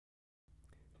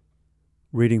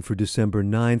Reading for December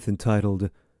 9th, entitled,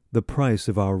 The Price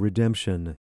of Our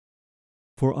Redemption.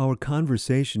 For our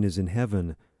conversation is in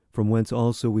heaven, from whence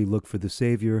also we look for the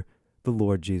Saviour, the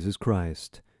Lord Jesus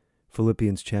Christ.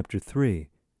 Philippians chapter 3,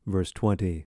 verse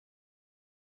 20.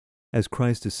 As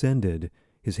Christ ascended,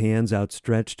 his hands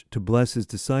outstretched to bless his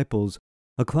disciples,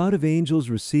 a cloud of angels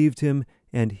received him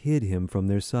and hid him from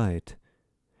their sight.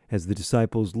 As the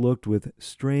disciples looked with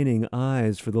straining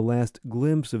eyes for the last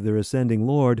glimpse of their ascending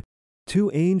Lord,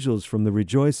 2 angels from the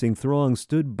rejoicing throng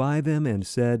stood by them and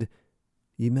said,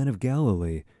 Ye men of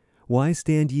Galilee, why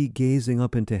stand ye gazing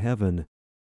up into heaven?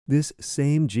 This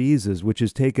same Jesus, which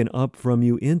is taken up from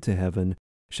you into heaven,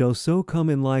 shall so come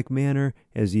in like manner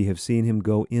as ye have seen him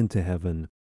go into heaven.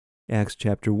 Acts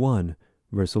chapter 1,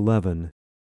 verse 11.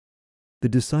 The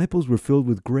disciples were filled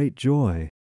with great joy.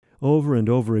 Over and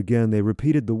over again they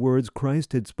repeated the words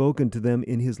Christ had spoken to them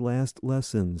in his last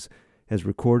lessons, as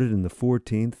recorded in the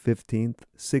 14th, 15th,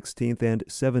 16th, and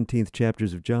 17th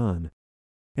chapters of John.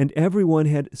 And everyone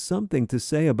had something to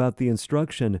say about the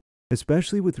instruction,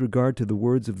 especially with regard to the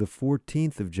words of the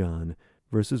 14th of John,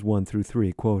 verses 1 through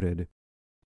 3 quoted.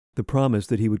 The promise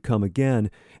that he would come again,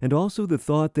 and also the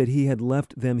thought that he had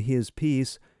left them his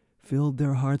peace, filled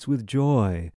their hearts with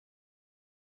joy.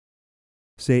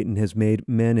 Satan has made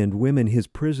men and women his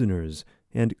prisoners,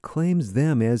 and claims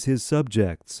them as his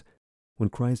subjects. When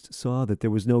Christ saw that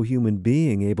there was no human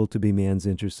being able to be man's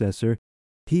intercessor,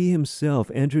 he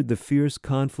himself entered the fierce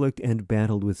conflict and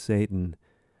battled with Satan.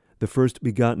 The first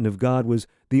begotten of God was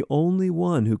the only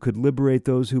one who could liberate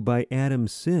those who by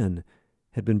Adam's sin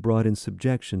had been brought in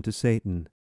subjection to Satan.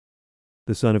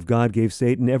 The Son of God gave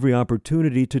Satan every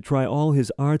opportunity to try all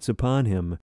his arts upon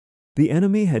him. The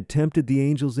enemy had tempted the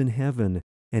angels in heaven,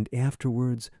 and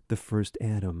afterwards the first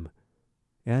Adam.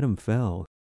 Adam fell,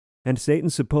 and Satan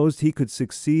supposed he could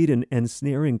succeed in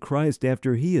ensnaring Christ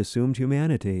after he assumed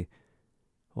humanity.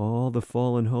 All the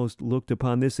fallen host looked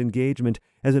upon this engagement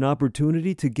as an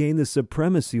opportunity to gain the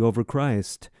supremacy over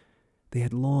Christ. They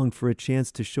had longed for a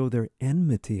chance to show their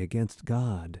enmity against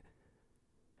God.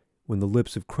 When the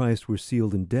lips of Christ were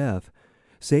sealed in death,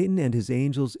 Satan and his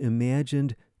angels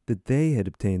imagined that they had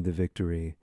obtained the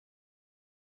victory.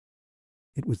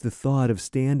 It was the thought of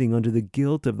standing under the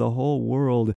guilt of the whole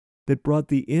world that brought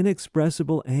the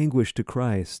inexpressible anguish to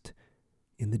Christ.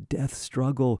 In the death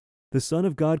struggle, the Son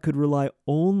of God could rely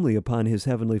only upon his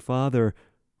heavenly Father.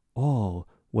 All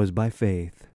was by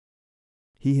faith.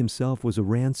 He himself was a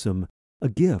ransom, a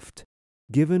gift,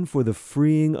 given for the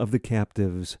freeing of the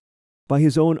captives. By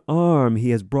his own arm he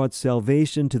has brought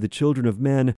salvation to the children of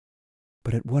men,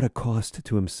 but at what a cost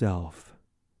to himself.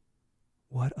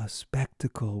 What a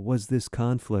spectacle was this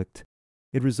conflict!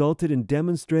 It resulted in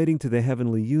demonstrating to the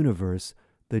heavenly universe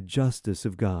the justice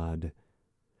of God.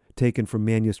 Taken from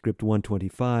manuscript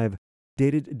 125,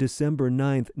 dated December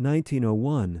 9th,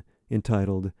 1901,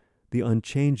 entitled The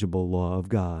Unchangeable Law of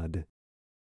God.